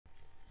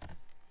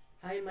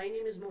Hi, my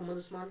name is Mohammad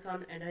Usman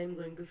Khan and I am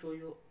going to show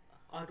you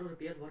auto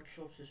repair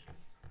workshop system.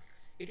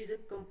 It is a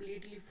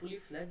completely fully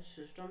fledged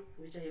system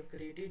which I have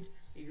created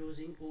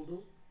using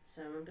Odoo,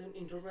 17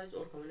 Enterprise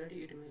or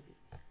Community it may be.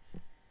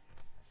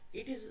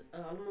 It is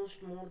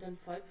almost more than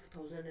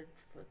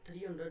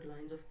 5,300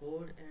 lines of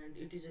code and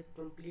it is a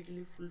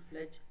completely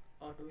full-fledged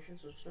automation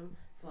system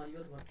for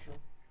your workshop.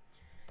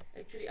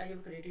 Actually, I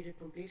have created a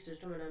complete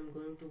system and I am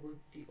going to go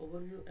the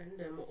overview and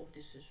demo of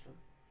this system.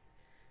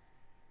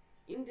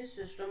 In this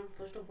system,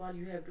 first of all,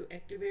 you have to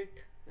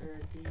activate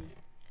the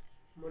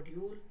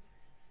module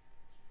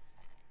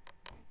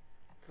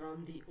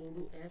from the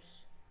Odoo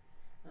apps,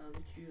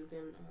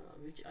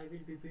 which I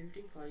will be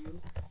building for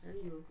you,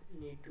 and you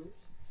need to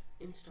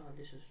install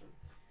the system.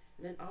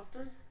 Then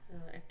after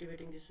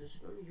activating the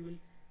system, you will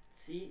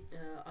see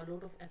a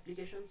lot of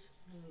applications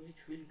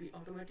which will be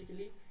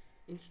automatically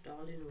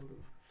installed in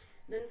Odoo.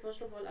 Then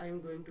first of all, I am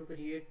going to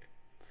create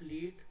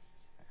fleet.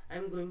 I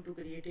am going to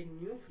create a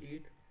new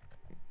fleet.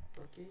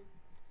 Okay,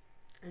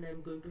 and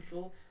I'm going to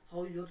show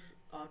how your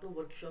auto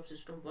workshop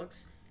system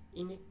works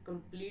in a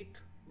complete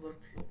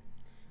workflow.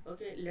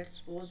 Okay, let's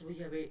suppose we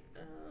have a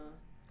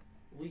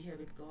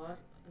car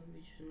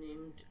which is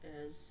named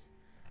as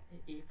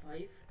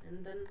A5,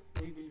 and then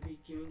we will be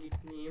giving it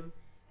name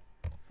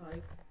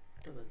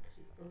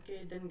 533.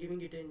 Okay, then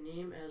giving it a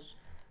name as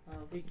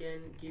we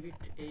can give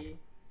it a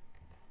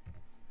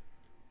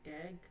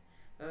tag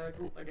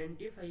to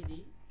identify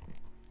the.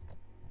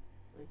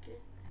 Okay,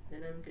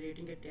 then I'm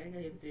creating a tag.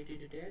 I have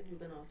created a tag. You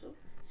can also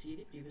see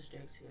the previous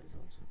tags here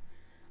also.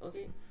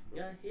 Okay,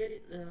 here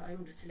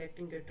I'm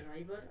selecting a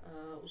driver.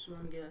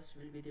 Usman Ghias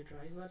will be the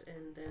driver,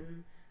 and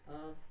then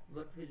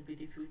what will be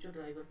the future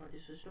driver for the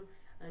system.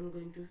 I'm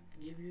going to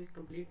give you a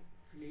complete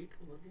fleet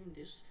overview in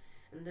this,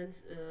 and then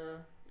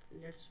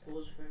let's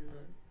suppose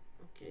vendor.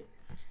 Okay,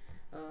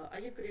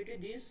 I have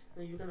created this.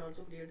 You can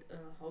also create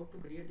how to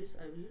create this.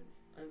 I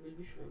will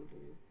be showing to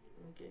you.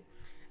 Okay,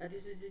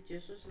 this is the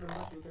chassis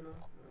number. You can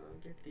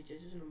get the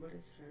chassis number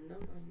as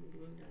random. I'm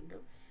giving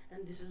random,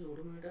 and this is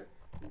odometer.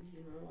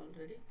 You know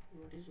already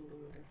what is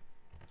odometer.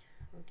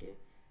 Okay,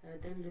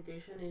 then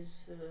location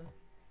is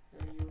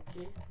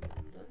UK,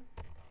 London.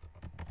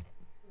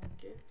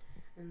 Okay,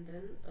 and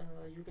then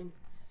you can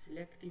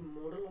select the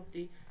model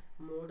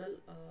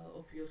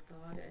of your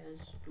car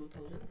as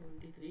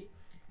 2023,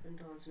 and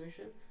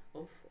transmission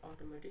of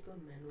automatic or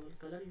manual.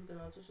 Color you can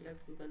also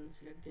select. You can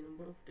select the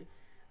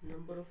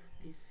number of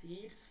the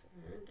seats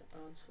and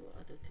also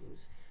other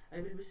things. I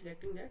will be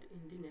selecting that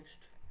in the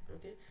next.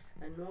 Okay,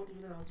 and note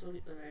you can also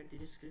write the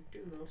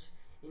descriptive notes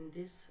in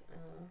this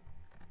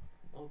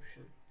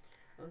option.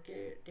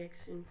 Okay,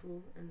 text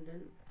info, and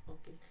then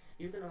okay,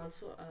 you can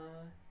also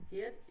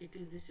here it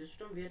is the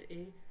system where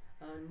a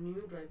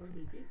new driver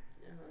will be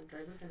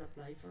driver can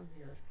apply from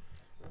here.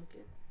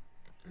 Okay,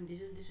 and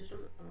this is the system.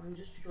 I'm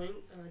just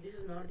showing this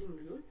is not the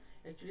module.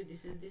 Actually,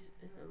 this is this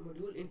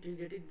module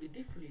integrated with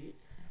the fleet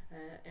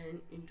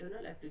and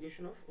internal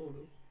application of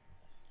Odoo.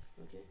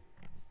 Okay,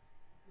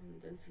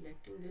 and then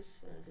selecting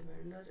this as a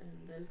vendor,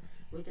 and then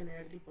we can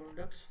add the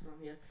products from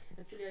here.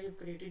 Actually, I have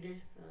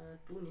created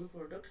two new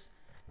products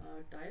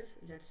tires.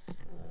 Let's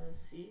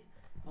see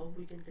how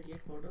we can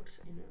create products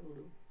in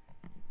Odoo.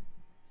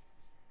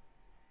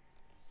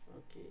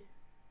 Okay,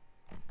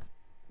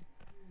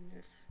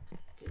 let's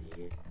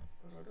create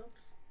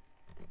products.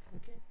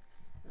 Okay,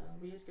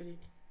 we are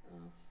create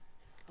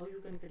how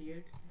you can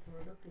create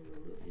product in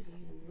Odoo. This is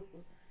a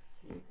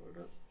new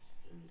product,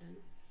 and then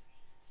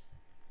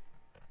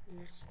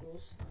let's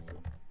suppose I am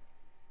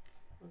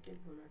okay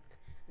bonnet,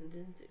 and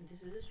then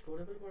this is a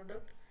storable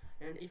product.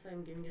 And if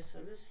I'm giving a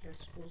service,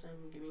 let's suppose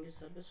I'm giving a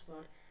service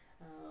for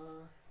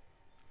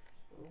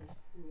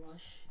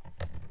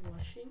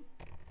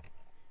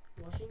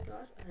washing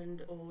car,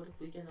 and or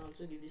we can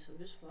also give the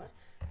service for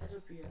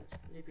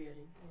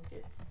repairing.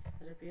 Okay,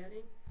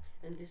 repairing,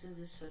 and this is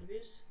the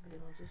service. We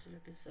can also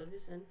select the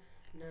service, and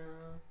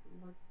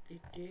what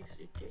it takes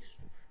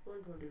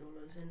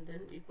 $120, and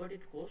then what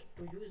it costs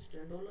to you is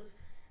 $10.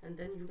 And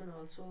then you can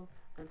also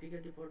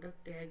configure the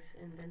product tags,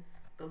 and then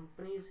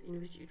companies in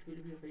which it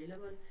will be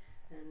available,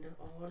 and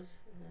hours.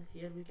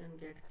 Here we can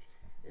get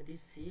the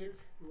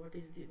sales. What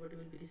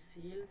will be the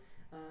sale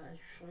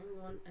showing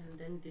on, and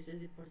then this is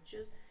the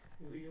purchase.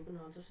 You can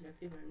also select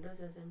the vendors,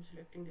 as I'm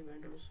selecting the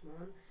vendor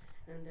Usman,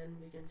 and then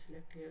we can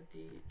select here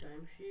the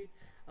timesheet.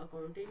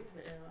 Accounting,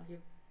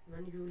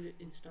 when you will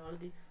install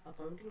the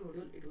accounting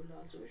module, it will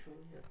also be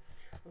shown here.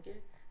 Okay,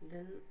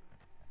 then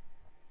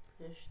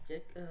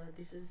check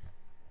this is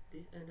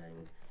this,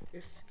 and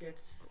it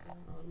gets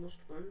almost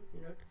 1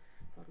 minute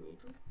for me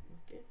to.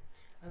 Okay,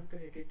 I've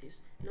created this.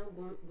 Now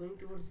going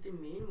towards the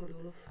main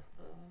module of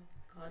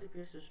car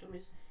repair system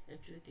is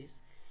actually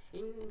this,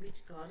 in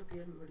which car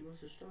repair module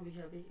system we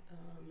have a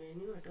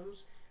menu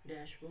items,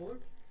 dashboard,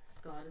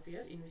 car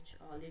repair, in which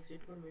all the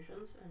exit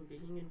permissions and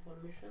billing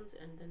informations,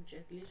 and then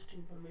checklist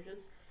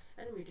informations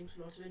and meeting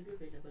slots will be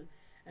available.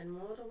 And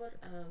moreover,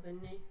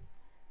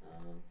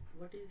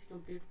 what is the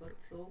complete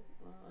workflow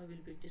I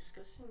will be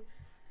discussing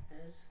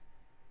as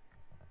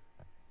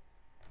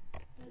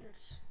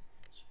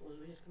suppose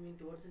we are coming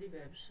towards the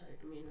website,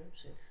 main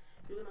website.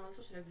 You can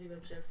also select the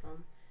website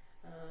from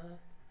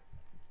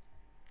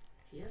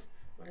here.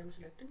 What I'm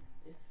selecting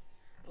is,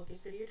 okay,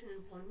 create an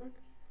appointment.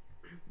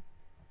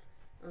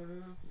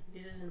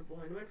 This is an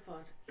appointment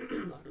for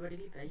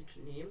automatically fetched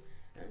name,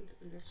 and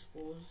let's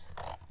suppose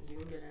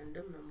giving a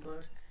random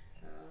number.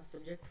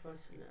 Subject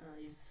first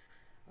is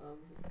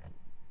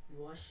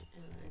wash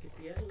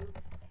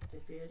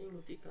repairing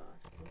of the car.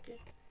 Okay,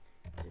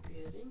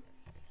 repairing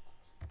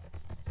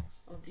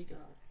of the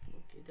car.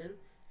 Okay, then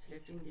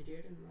selecting the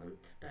date and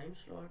month, time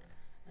slot.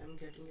 I'm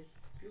getting a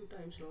few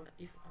time slot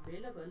if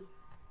available.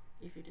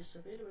 If it is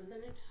available,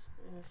 then it's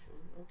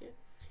shown. Okay,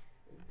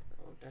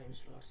 time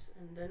slots,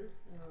 and then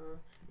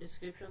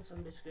description,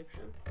 some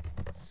description.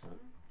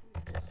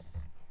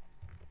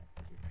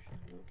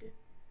 Okay,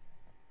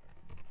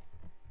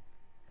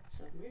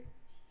 submit.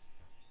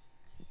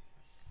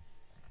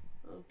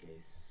 Okay,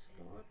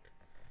 slot.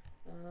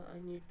 I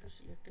need to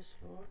select a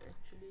slot.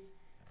 Actually,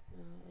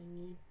 I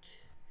need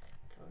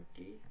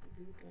 30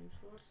 view time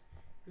slots.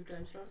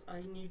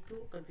 I need to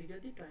configure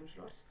the time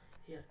slots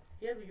here.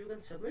 Here you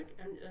can submit,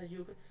 and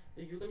you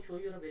can show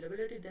your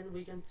availability. Then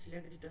we can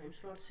select the time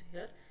slots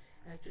here.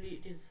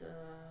 Actually, it is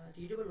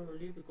readable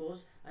only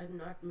because I have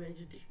not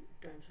managed the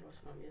time slots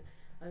from here.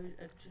 I will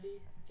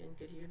actually can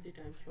create the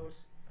time slots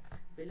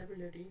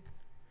availability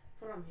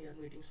from here,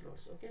 meeting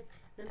slots. Okay,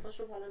 then first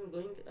of all, I'm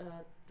going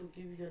to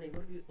give you an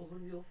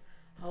overview of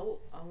how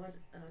our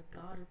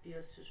car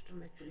repair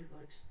system actually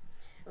works.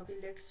 Okay,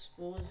 let's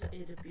suppose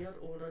a repair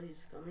order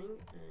is coming,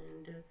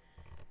 and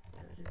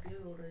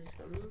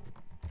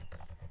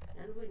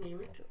we name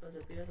it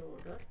repair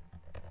order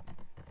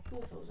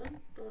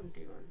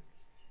 2021,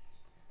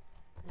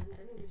 and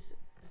then gives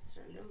a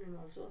random name,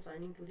 also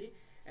assigning to the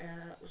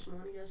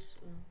Usman Ghias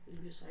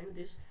will be assigned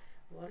this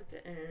work,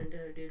 and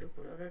date of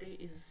priority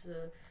is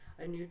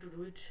I need to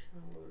do it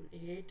on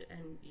 8,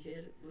 and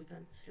here we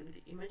can select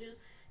the images.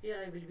 Here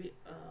I will be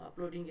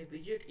uploading a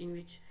widget in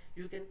which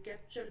you can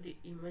capture the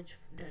image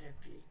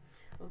directly.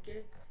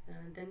 Okay,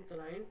 and then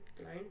client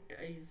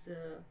is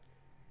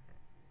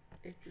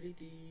actually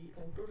the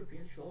auto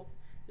repair shop.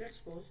 Let's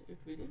suppose it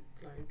will be the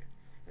client,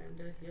 and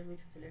here we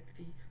can select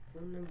the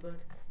phone number,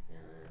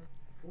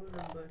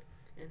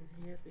 and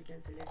here we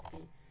can select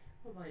the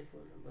mobile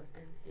phone number,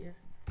 and here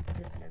we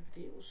can select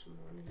the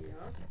Usman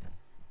Ghias.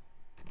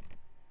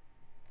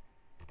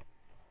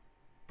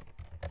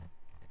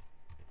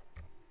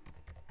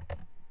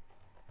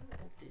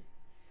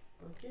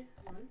 Okay,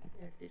 one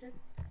at the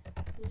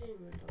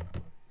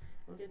gmail.com.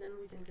 Okay, then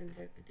we can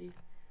contact the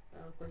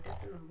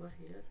contact number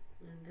here,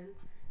 and then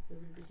we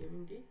will be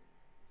giving the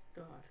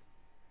car.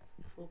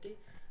 Okay,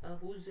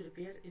 whose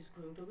repair is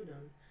going to be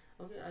done.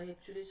 Okay, I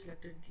actually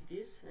selected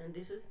this, and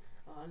this is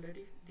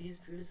already, these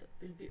fields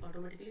will be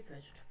automatically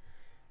fetched.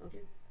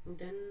 Okay,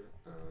 then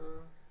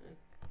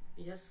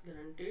yes,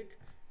 guaranteed,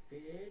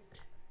 paid.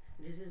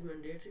 This is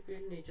mandatory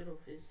field. Nature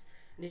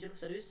of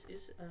service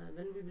is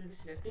when we will be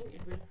selecting,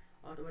 it will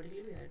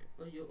automatically be added,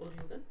 or you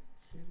can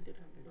select the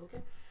template.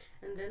 Okay,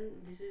 and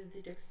then this is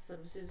the text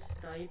services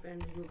type,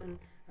 and you can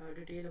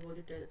detail about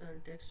the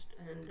text,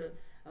 and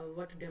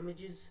what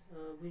damages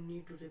we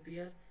need to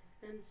repair,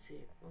 and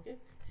save. Okay,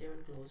 save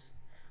and close.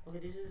 Okay,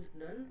 this is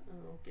done.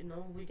 Okay,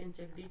 now we can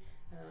check the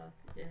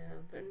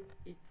when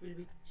it will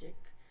be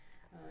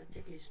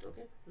checklist.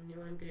 Okay,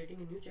 now I'm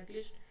creating a new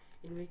checklist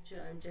in which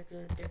I'm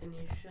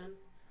technician.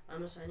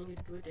 I'm assigning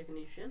it to a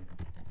technician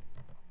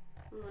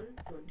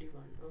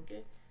 121.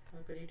 Okay,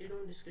 created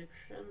on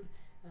description.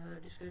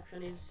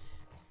 Description is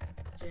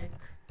check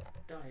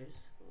tires.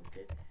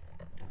 Okay,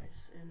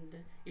 tires, and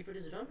if it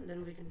is done,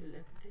 then we can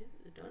select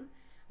the done,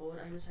 or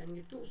I'm assigning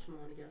it to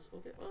Usman Ghias.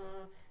 Okay,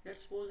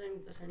 let's suppose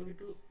I'm assigning it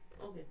to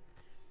okay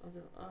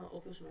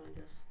Usman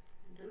Ghias,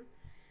 done.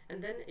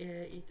 And then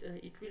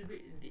it will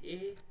be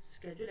a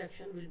schedule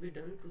action will be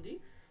done to the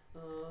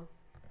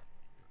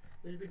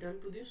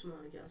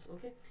Usman Ghias.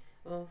 Okay,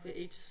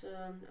 it's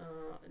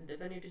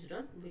when it is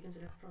done, we can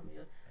select from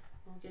here.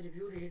 Okay,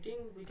 review rating,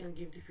 we can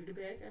give the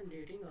feedback, and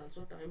rating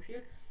also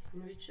timesheet,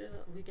 in which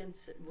we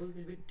will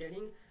be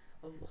telling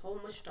of how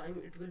much time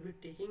it will be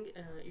taking,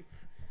 if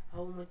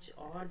how much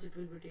hours it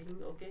will be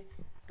taking. Okay,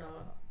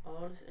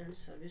 hours, and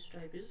service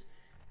type is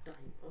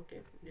time.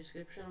 Okay,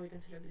 description, we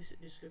can select this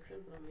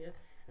description from here,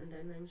 and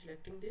then I'm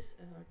selecting this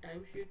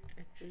timesheet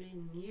actually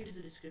needs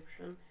a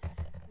description,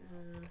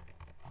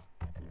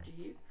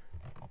 deep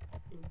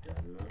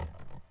internal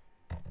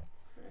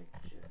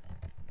fracture.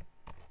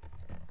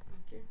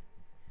 Okay,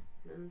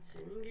 then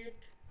saving it.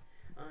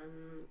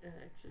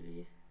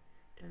 Actually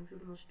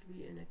timesheet must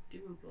be an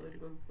active employed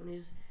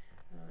companies.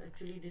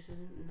 Actually this is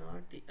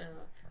not the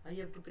I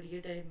have to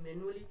create a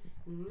manually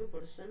new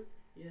person,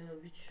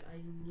 which I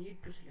need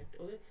to select.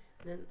 Okay,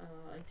 then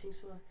I think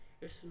so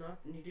it's not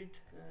needed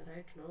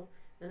right now.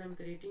 Then I'm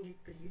creating a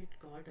create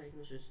car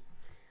diagnosis.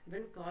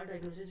 When car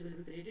diagnosis will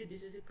be created,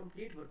 this is a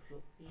complete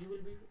workflow. You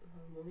will be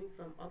moving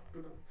from up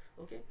to down.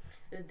 Okay,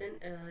 then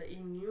a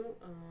new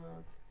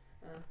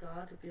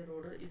car repair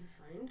order is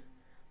assigned.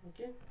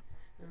 Okay,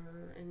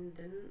 and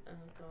then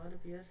car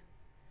repair.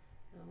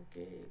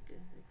 Okay,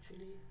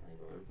 actually I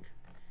want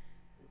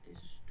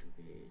this to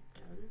be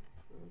done.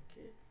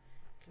 Okay,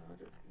 car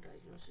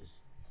diagnosis.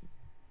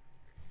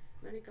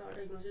 When a car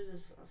diagnosis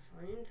is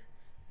assigned,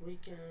 we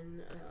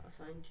can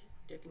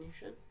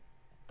technician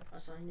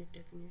assign to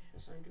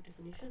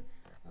technician.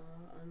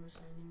 I'm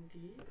assigning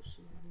the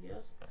Usman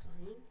Ghias,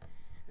 assign,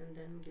 and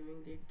then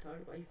giving the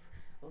third wife.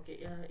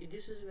 Okay,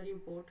 this is very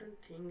important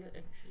thing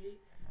actually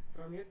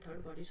from your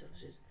third party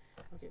services.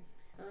 Okay,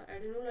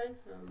 add a new line,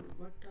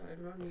 but I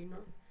do not need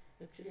now.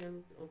 Actually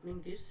I'm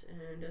opening this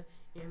and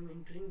I'm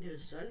entering the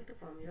result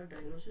from your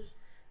diagnosis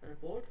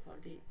report for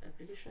the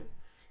application,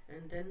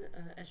 and then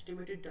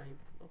estimated time.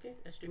 Okay,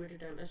 estimated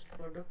time as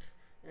products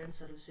and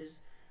services,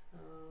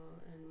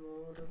 and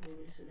more we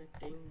will be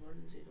selecting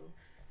 10,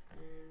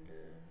 and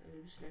I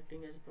will be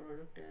selecting as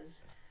product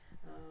as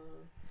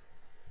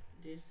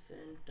this,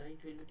 and type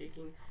will be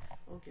taking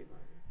okay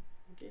one.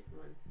 Okay,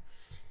 one.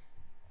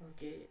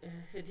 Okay,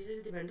 this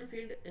is the vendor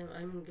field.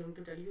 I'm going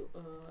to tell you,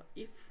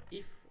 if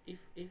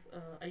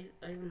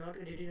I have not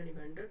created any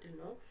vendor till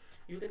now,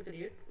 you can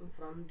create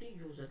from the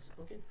users.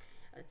 Okay,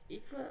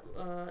 if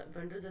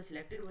vendors are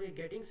selected, we are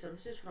getting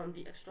services from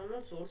the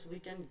external source, we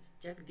can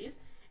check this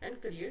and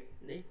create.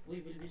 If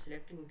we will be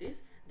selecting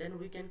this, then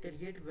we can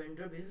create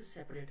vendor bills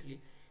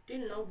separately.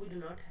 Till now we do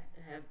not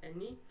have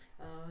any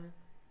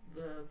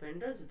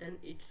vendors, then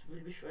it will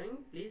be showing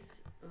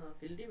please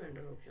fill the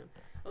vendor option.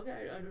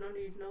 Okay, I do not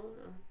need now.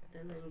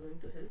 Then I'm going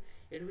to tell,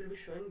 it will be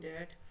showing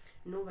that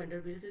no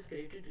vendor bills is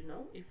created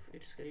now. If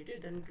it's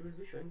created, then it will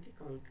be showing the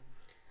count.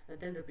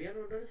 Then repair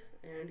orders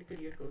and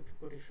create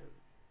quotation.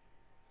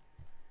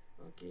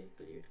 Okay,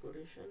 create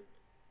quotation.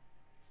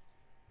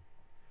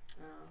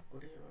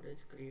 Quotation order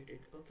is created.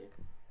 Okay,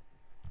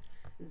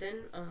 then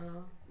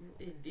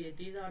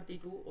these are the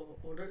two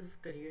orders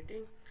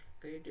created,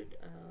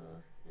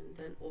 and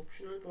then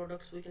optional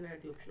products, we can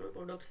add the optional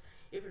products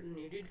if it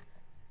needed,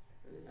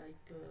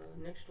 like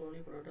next only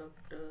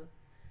product,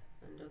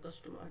 and the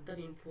customer other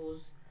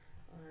infos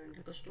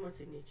and customer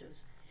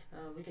signatures.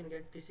 We can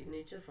get the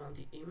signature from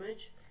the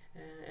image,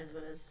 as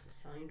well as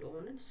signed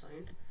on and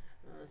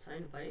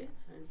signed by.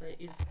 Signed by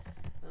is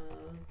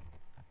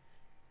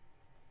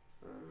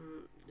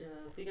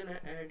we can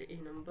add a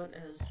number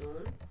as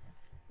John,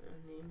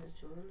 name as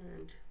John,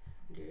 and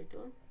date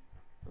on.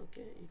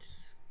 Okay,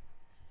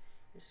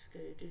 it's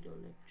created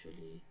on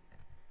actually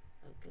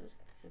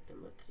August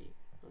September 3.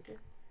 Okay,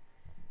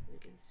 we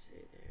can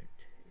say that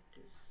it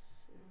is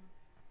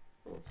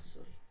oh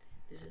sorry,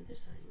 this is the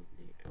signing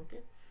date.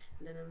 Okay,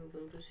 then I'm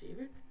going to save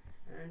it,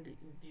 and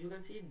you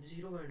can see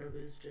 0 vendor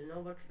bills till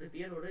now, but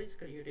repair order is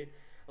created.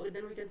 Okay,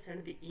 then we can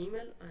send the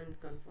email and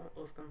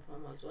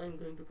confirm also. I'm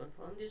going to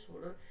confirm this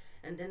order,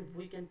 and then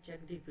we can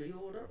check the video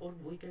order, or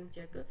we can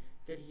check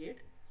create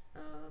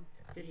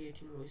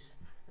invoice.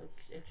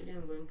 Actually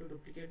I'm going to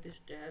duplicate this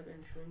tab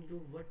and showing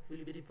you what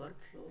will be the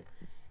workflow.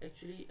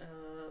 Actually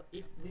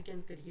if we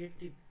can create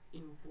the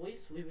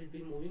invoice, we will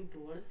be moving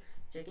towards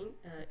checking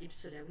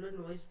it's a regular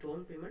invoice,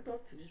 down payment or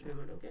fixed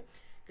payment. Okay,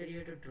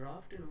 create a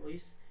draft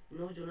invoice,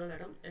 no journal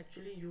item.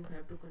 Actually you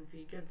have to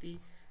configure the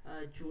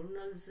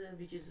journals,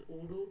 which is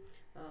Odoo.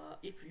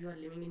 If you are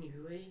living in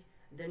UAE,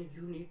 then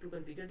you need to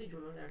configure the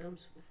journal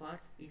items for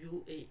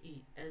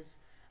UAE, as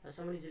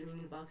someone is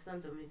living in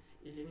Pakistan, someone is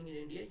living in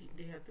India,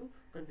 they have to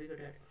configure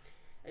that.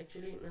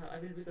 Actually I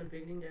will be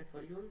configuring that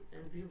for you.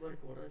 And view work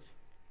orders.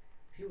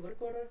 View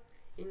work order.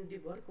 In the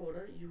work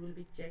order you will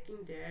be checking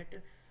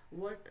that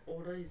what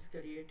order is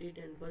created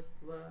and what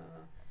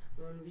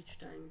on which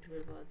time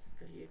it was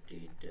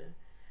created,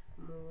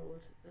 more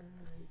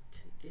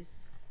this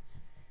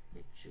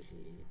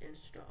actually and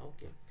start.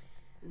 Okay,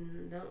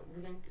 now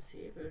we can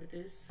save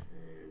this,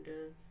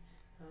 and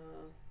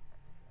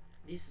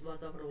this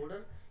was our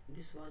order,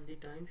 this was the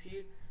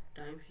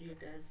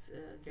timesheet as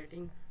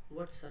getting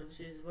what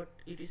services, what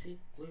etc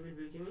we will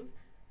be giving.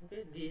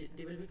 Okay,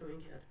 they will be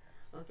coming here.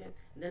 Okay,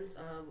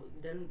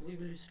 then we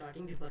will be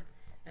starting the work.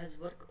 As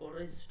work order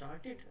is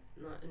started,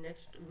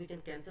 next we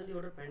can cancel the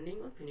order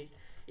pending or finished.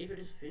 If it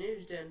is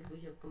finished and we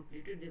have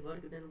completed the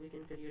work, then we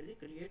can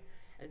create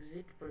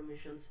exit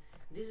permissions.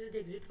 This is the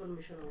exit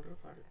permission order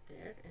for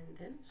that, and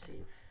then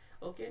save.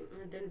 Okay,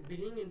 and then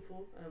billing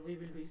info, we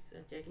will be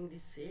checking the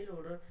sale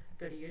order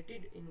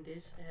created in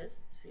this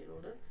as sale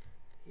order.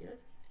 Here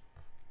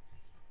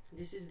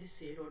this is the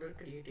sale order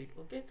created.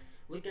 Okay,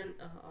 we can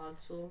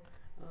also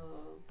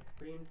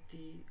print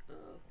the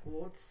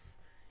quotes,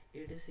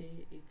 etc,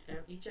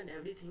 each and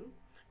everything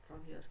from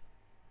here.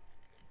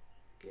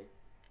 Okay,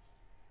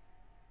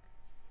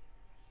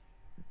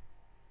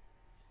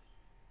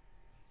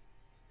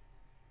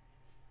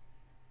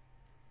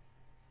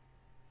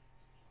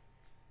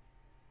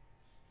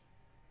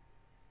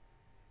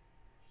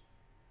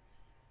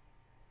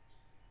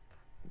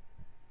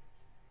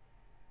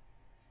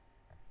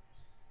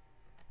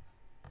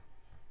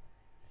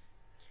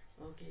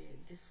 okay,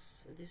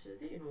 this is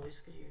the invoice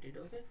created.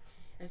 Okay,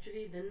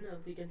 actually then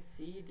we can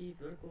see the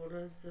work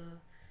orders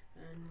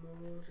and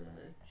more.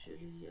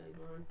 Actually I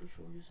want to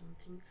show you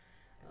something.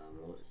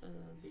 more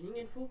billing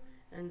info,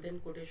 and then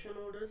quotation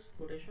orders,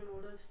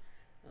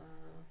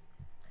 uh,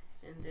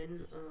 and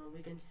then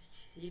we can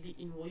see the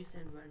invoice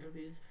and vendor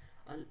bills,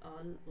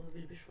 all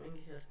will be showing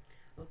here.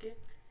 Okay,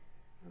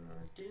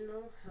 till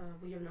now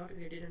we have not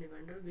created any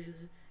vendor bills.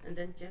 And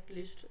then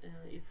checklist,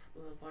 if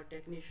for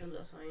technicians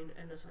assigned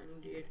and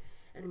assigning date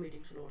and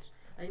meeting slots.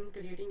 I am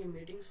creating a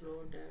meeting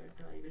slot that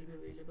I will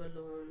be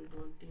available on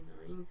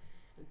 29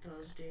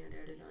 Thursday, and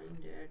deadline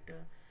that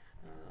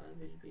I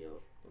will be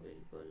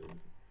available for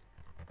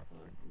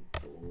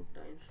 2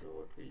 time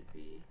slot will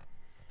be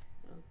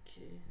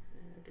okay,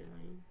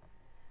 deadline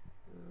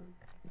one.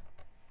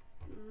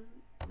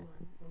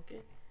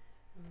 Okay,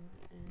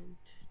 and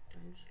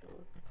time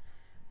slot,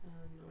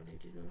 no, I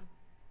did not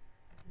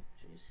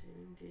actually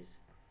saving this.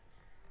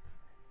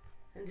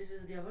 And this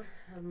is the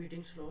our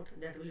meeting slot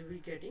that we will be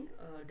getting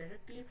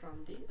directly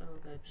from the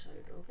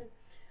website. Okay,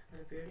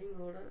 pairing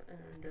order,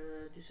 and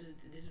this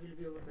will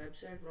be our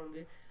website from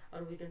where,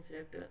 or we can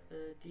select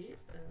the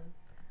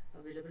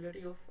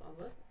availability of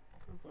our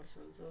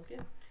persons. Okay,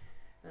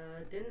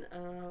 then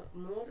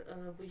more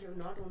we have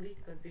not only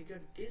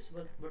configured this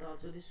but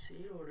also the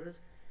sale orders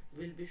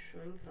will be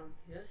showing from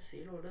here.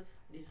 Sale orders,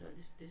 this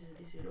is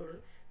the sale order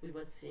we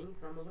were seeing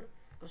from our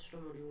custom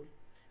module.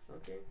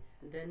 Okay,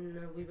 then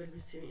we will be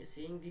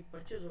seeing the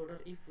purchase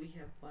order. If we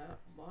have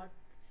bought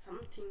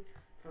something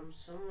from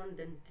someone,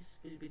 then this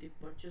will be the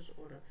purchase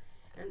order,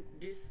 and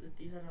these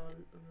are all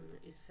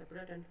is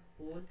separate and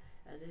whole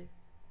as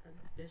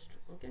a list.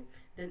 Okay,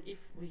 then if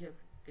we have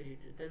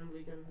created, then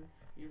we can,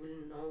 you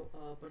will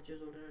know purchase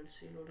order and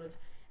sale orders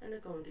and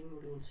accounting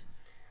modules.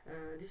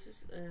 This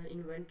is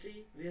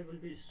inventory, where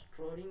we'll be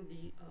storing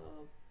the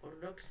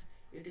products,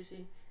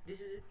 etc.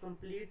 This is a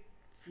complete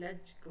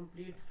fledged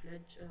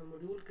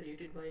module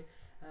created by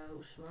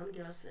Usman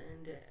Ghias,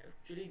 and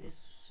actually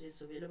this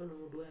is available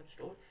on Odoo App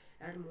Store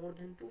at more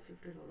than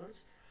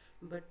 $250.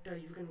 But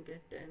you can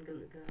get and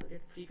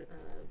get free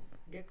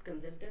get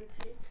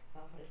consultancy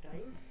for a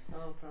time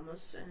from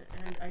us,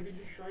 and I will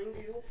be showing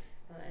you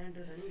and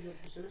running your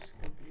business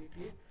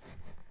completely.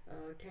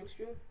 Thanks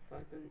you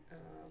for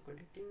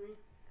contacting me.